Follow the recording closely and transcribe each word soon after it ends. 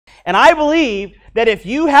And I believe that if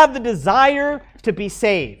you have the desire to be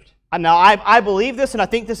saved, and now I believe this and I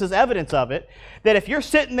think this is evidence of it, that if you're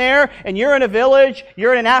sitting there and you're in a village,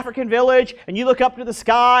 you're in an African village, and you look up to the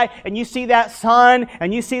sky and you see that sun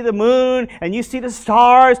and you see the moon and you see the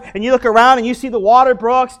stars and you look around and you see the water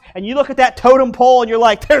brooks and you look at that totem pole and you're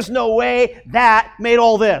like, there's no way that made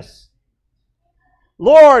all this.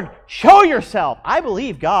 Lord, show yourself. I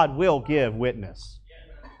believe God will give witness.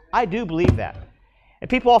 I do believe that. And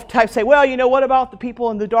people oftentimes say, well, you know, what about the people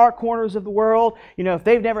in the dark corners of the world? You know, if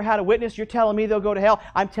they've never had a witness, you're telling me they'll go to hell.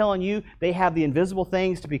 I'm telling you, they have the invisible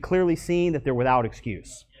things to be clearly seen, that they're without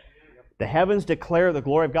excuse. The heavens declare the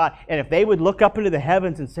glory of God. And if they would look up into the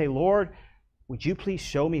heavens and say, Lord, would you please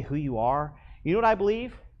show me who you are? You know what I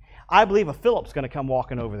believe? I believe a Philip's going to come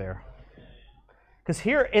walking over there. Because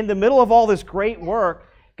here in the middle of all this great work,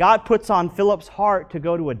 God puts on Philip's heart to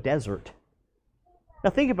go to a desert. Now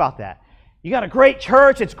think about that. You got a great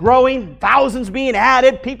church, it's growing, thousands being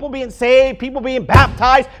added, people being saved, people being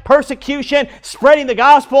baptized, persecution, spreading the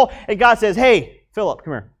gospel. And God says, hey, Philip,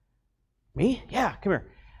 come here. Me? Yeah, come here.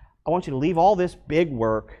 I want you to leave all this big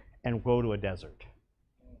work and go to a desert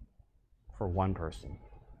for one person.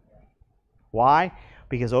 Why?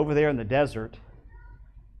 Because over there in the desert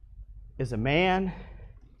is a man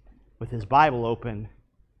with his Bible open,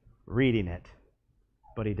 reading it,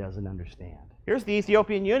 but he doesn't understand. Here's the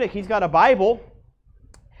Ethiopian eunuch. He's got a Bible.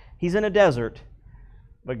 He's in a desert,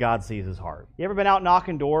 but God sees his heart. You ever been out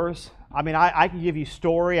knocking doors? I mean, I can give you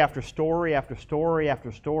story after story after story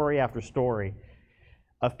after story after story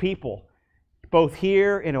of people, both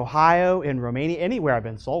here in Ohio, in Romania, anywhere I've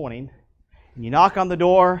been soul winning. And you knock on the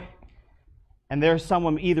door, and there's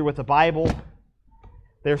someone either with a Bible,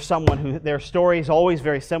 there's someone who, their story is always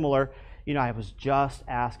very similar. You know, I was just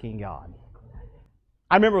asking God.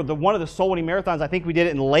 I remember one of the soul winning marathons, I think we did it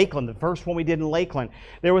in Lakeland, the first one we did in Lakeland.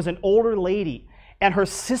 There was an older lady, and her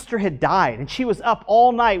sister had died, and she was up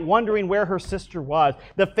all night wondering where her sister was.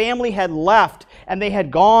 The family had left, and they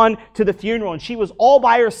had gone to the funeral, and she was all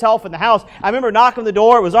by herself in the house. I remember knocking on the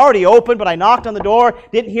door. It was already open, but I knocked on the door,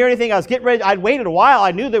 didn't hear anything. I was getting ready. I'd waited a while.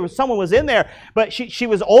 I knew there was someone was in there, but she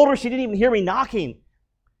was older. She didn't even hear me knocking.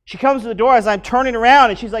 She comes to the door as I'm turning around,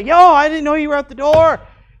 and she's like, yo, I didn't know you were at the door.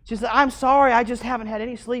 She said, I'm sorry, I just haven't had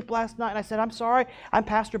any sleep last night. And I said, I'm sorry, I'm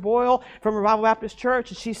Pastor Boyle from Revival Baptist Church.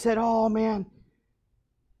 And she said, oh, man,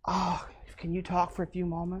 can you talk for a few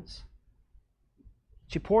moments?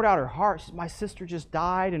 She poured out her heart. She said, my sister just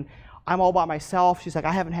died, and I'm all by myself. She's like,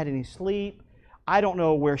 I haven't had any sleep. I don't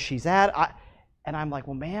know where she's at. And I'm like,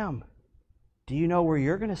 well, ma'am, do you know where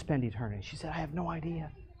you're going to spend eternity? She said, I have no idea.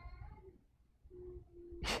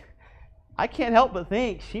 I can't help but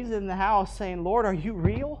think she's in the house saying, Lord, are you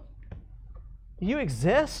real? Do you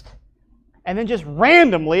exist? And then just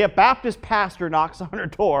randomly a Baptist pastor knocks on her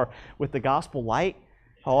door with the gospel light.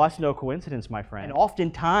 Oh, that's no coincidence, my friend. And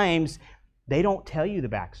oftentimes, they don't tell you the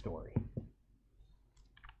backstory.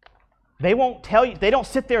 They won't tell you. They don't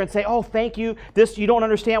sit there and say, oh, thank you. You don't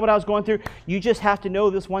understand what I was going through. You just have to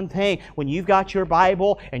know this one thing. When you've got your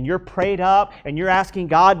Bible and you're prayed up and you're asking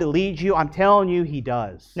God to lead you, I'm telling you, He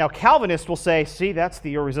does. Now, Calvinists will say, see, that's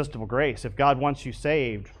the irresistible grace. If God wants you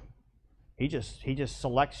saved, He just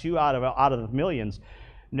selects you out of the millions.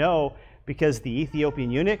 No, because the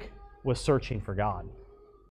Ethiopian eunuch was searching for God.